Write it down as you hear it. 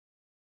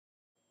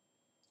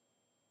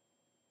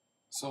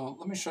So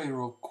let me show you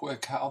real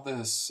quick how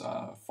this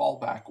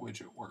fallback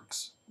widget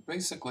works.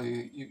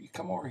 Basically, you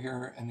come over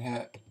here and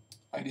hit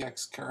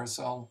IDX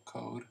Carousel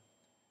code.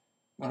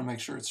 You want to make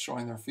sure it's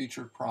showing their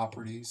featured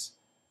properties,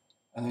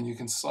 and then you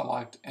can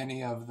select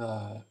any of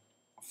the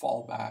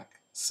fallback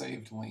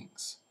saved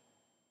links.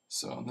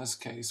 So in this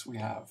case, we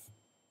have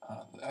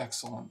the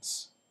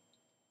Excellence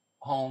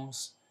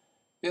Homes.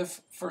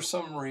 If for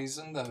some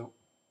reason the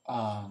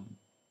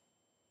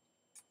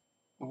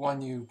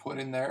one you put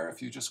in there,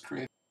 if you just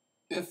create,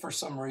 if for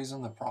some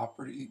reason the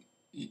property,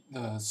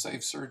 the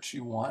save search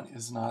you want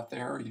is not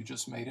there, or you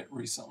just made it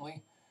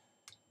recently,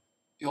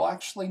 you'll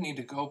actually need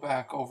to go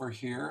back over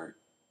here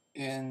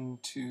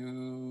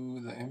into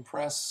the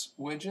Impress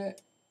widget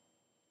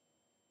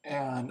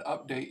and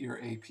update your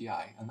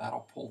API, and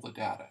that'll pull the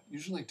data.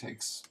 Usually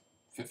takes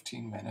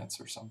 15 minutes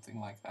or something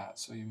like that,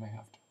 so you may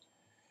have to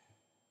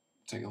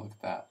take a look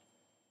at that.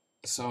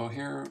 So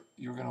here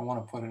you're going to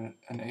want to put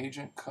an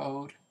agent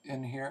code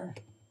in here,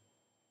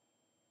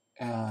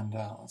 and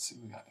let's see,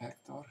 we got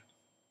Hector.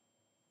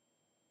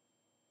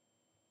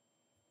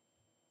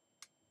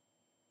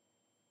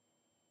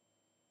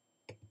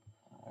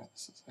 All right,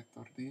 this is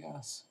Hector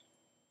Diaz.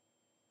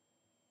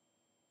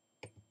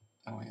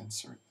 Then we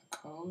insert the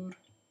code,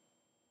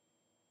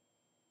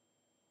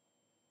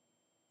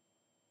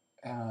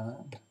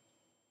 and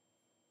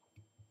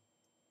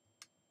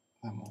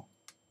then we'll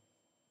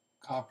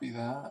copy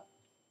that.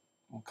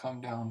 We'll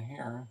come down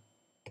here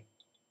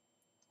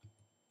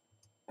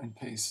and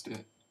paste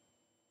it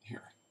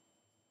here.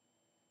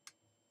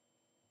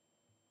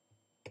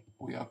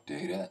 We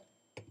update it,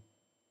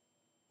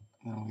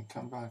 and then we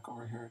come back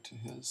over here to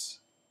his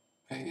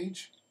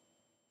page.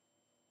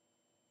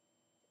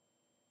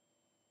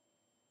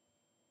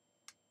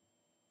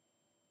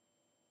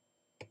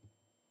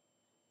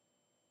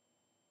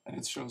 And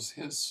it shows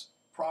his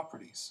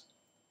properties.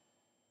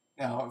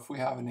 Now, if we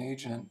have an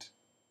agent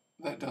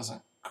that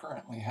doesn't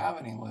currently have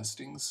any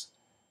listings,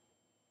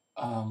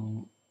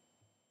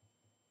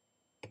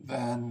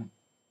 then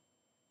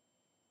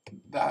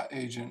that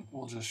agent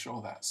will just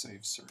show that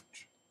save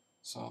search.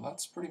 So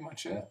that's pretty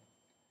much it.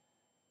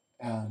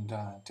 And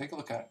take a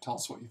look at it. Tell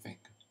us what you think.